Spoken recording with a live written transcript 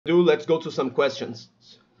Let's go to some questions.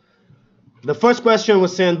 The first question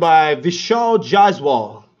was sent by Vishal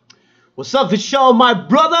Jaiswal. What's up, Vishal, my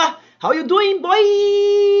brother? How you doing, boy?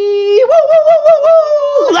 Woo, woo, woo, woo,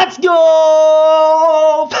 woo. Let's go!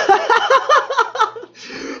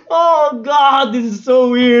 Oh God, this is so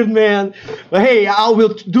weird, man. But hey, I will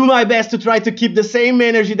do my best to try to keep the same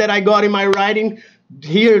energy that I got in my writing.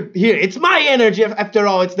 Here, it's my energy after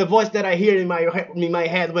all. It's the voice that I hear in my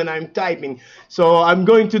head when I'm typing. So I'm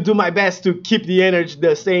going to do my best to keep the energy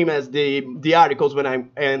the same as the articles when I'm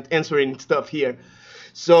answering stuff here.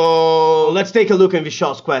 So let's take a look at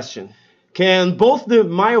Vishal's question. Can both the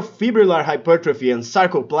myofibrillar hypertrophy and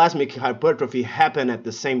sarcoplasmic hypertrophy happen at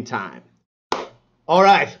the same time?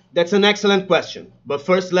 Alright, that's an excellent question. But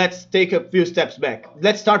first, let's take a few steps back.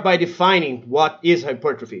 Let's start by defining what is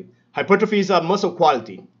hypertrophy. Hypertrophy is a muscle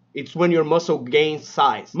quality. It's when your muscle gains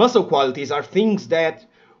size. Muscle qualities are things that,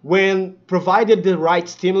 when provided the right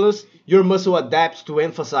stimulus, your muscle adapts to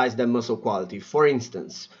emphasize that muscle quality. For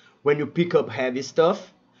instance, when you pick up heavy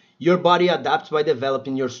stuff, your body adapts by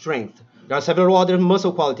developing your strength. There are several other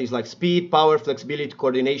muscle qualities like speed, power, flexibility,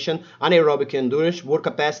 coordination, anaerobic endurance, work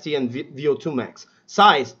capacity, and VO2 max.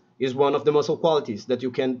 Size is one of the muscle qualities that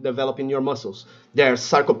you can develop in your muscles. There's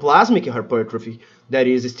sarcoplasmic hypertrophy that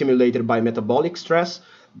is stimulated by metabolic stress,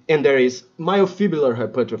 and there is myofibrillar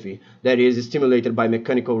hypertrophy that is stimulated by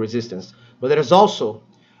mechanical resistance. But there is also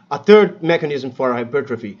a third mechanism for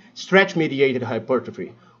hypertrophy, stretch-mediated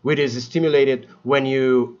hypertrophy, which is stimulated when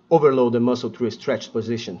you overload the muscle through a stretched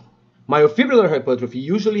position. Myofibrillar hypertrophy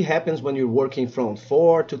usually happens when you're working from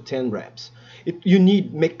 4 to 10 reps. You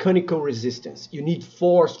need mechanical resistance. You need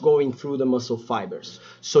force going through the muscle fibers.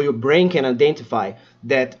 So your brain can identify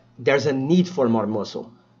that there's a need for more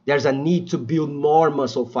muscle. There's a need to build more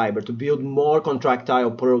muscle fiber, to build more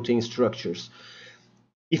contractile protein structures.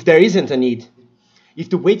 If there isn't a need,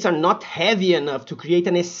 if the weights are not heavy enough to create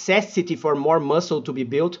a necessity for more muscle to be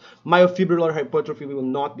built, myofibrillar hypertrophy will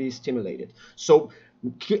not be stimulated. So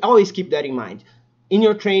always keep that in mind. In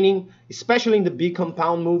your training, especially in the big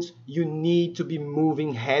compound moves, you need to be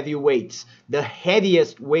moving heavy weights, the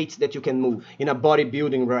heaviest weights that you can move in a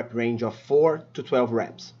bodybuilding rep range of 4 to 12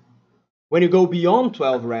 reps. When you go beyond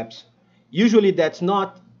 12 reps, usually that's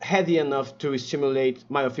not heavy enough to stimulate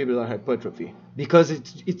myofibrillar hypertrophy because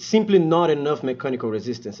it's simply not enough mechanical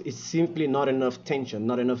resistance. It's simply not enough tension,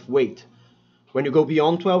 not enough weight. When you go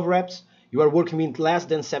beyond 12 reps, you are working with less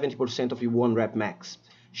than 70% of your 1 rep max,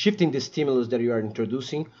 shifting the stimulus that you are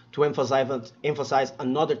introducing to emphasize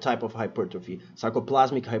another type of hypertrophy,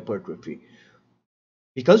 sarcoplasmic hypertrophy.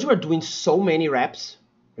 Because you are doing so many reps,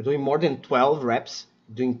 you're doing more than 12 reps,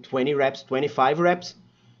 doing 20 reps, 25 reps,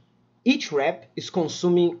 each rep is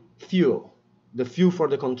consuming fuel, the fuel for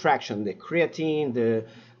the contraction, the creatine, the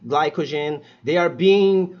glycogen. They are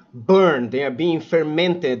being burned, they are being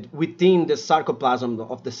fermented within the sarcoplasm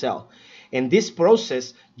of the cell. And this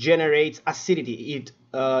process generates acidity. It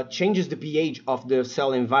changes the pH of the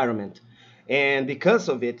cell environment. And because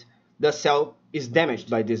of it, the cell is damaged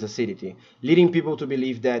by this acidity, leading people to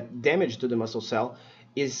believe that damage to the muscle cell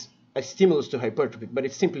is a stimulus to hypertrophy. But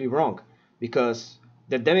it's simply wrong, because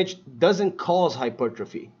the damage doesn't cause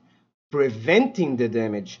hypertrophy. Preventing the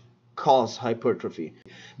damage causes hypertrophy.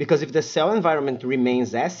 Because if the cell environment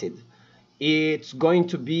remains acid, it's going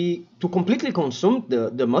to completely consume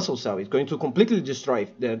the muscle cell. It's going to completely destroy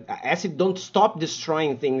it. The acid don't stop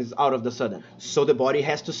destroying things out of the sudden. So the body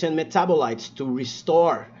has to send metabolites to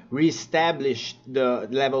restore, reestablish the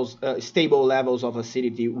levels, stable levels of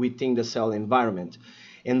acidity within the cell environment.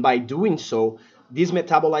 And by doing so, these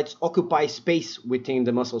metabolites occupy space within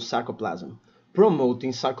the muscle sarcoplasm,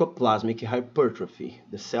 promoting sarcoplasmic hypertrophy.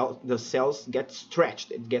 The cells get stretched,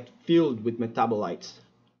 it get filled with metabolites.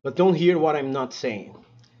 But don't hear what I'm not saying.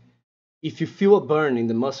 If you feel a burn in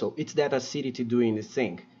the muscle, it's that acidity doing the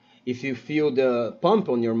thing. If you feel the pump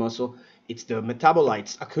on your muscle, it's the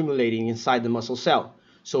metabolites accumulating inside the muscle cell.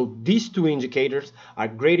 So these two indicators are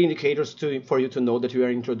great indicators for you to know that you are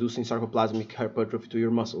introducing sarcoplasmic hypertrophy to your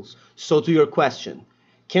muscles. So to your question,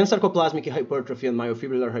 can sarcoplasmic hypertrophy and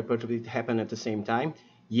myofibrillar hypertrophy happen at the same time?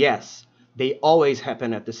 Yes, they always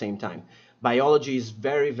happen at the same time. Biology is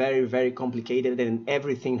very, very, very complicated, and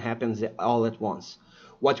everything happens all at once.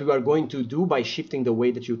 What we are going to do by shifting the way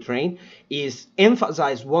that you train is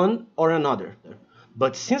emphasize one or another.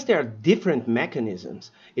 But since there are different mechanisms,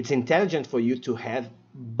 it's intelligent for you to have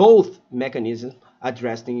both mechanisms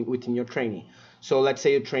addressed within your training. So let's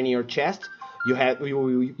say you're training your chest, You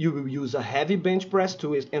will use a heavy bench press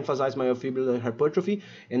to emphasize myofibrillar hypertrophy,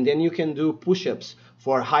 and then you can do push-ups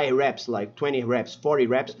for high reps, like 20 reps, 40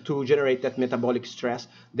 reps, to generate that metabolic stress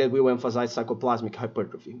that will emphasize sarcoplasmic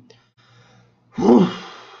hypertrophy.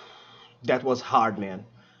 That was hard, man.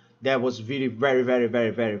 That was really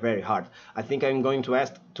very hard. I think I'm going to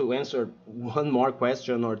answer one more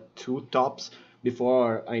question or two tops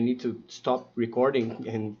before I need to stop recording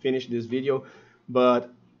and finish this video.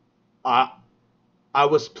 But I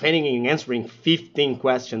was planning on answering 15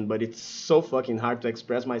 questions, but it's so fucking hard to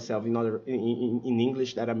express myself in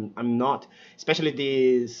English that I'm not. Especially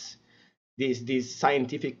these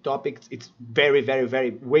scientific topics, it's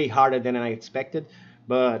very way harder than I expected.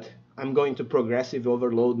 But I'm going to progressively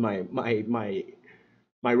overload my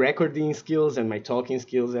recording skills and my talking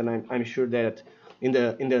skills, and I'm sure that in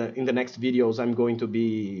the next videos I'm going to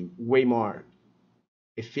be way more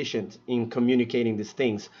efficient in communicating these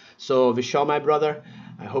things. So Vishal, my brother,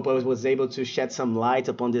 I hope I was able to shed some light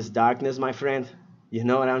upon this darkness, my friend. You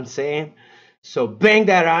know what I'm saying? So bang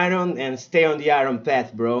that iron and stay on the iron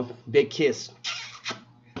path, bro. Big kiss.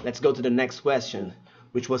 Let's go to the next question,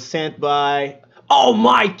 which was sent by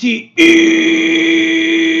Almighty E.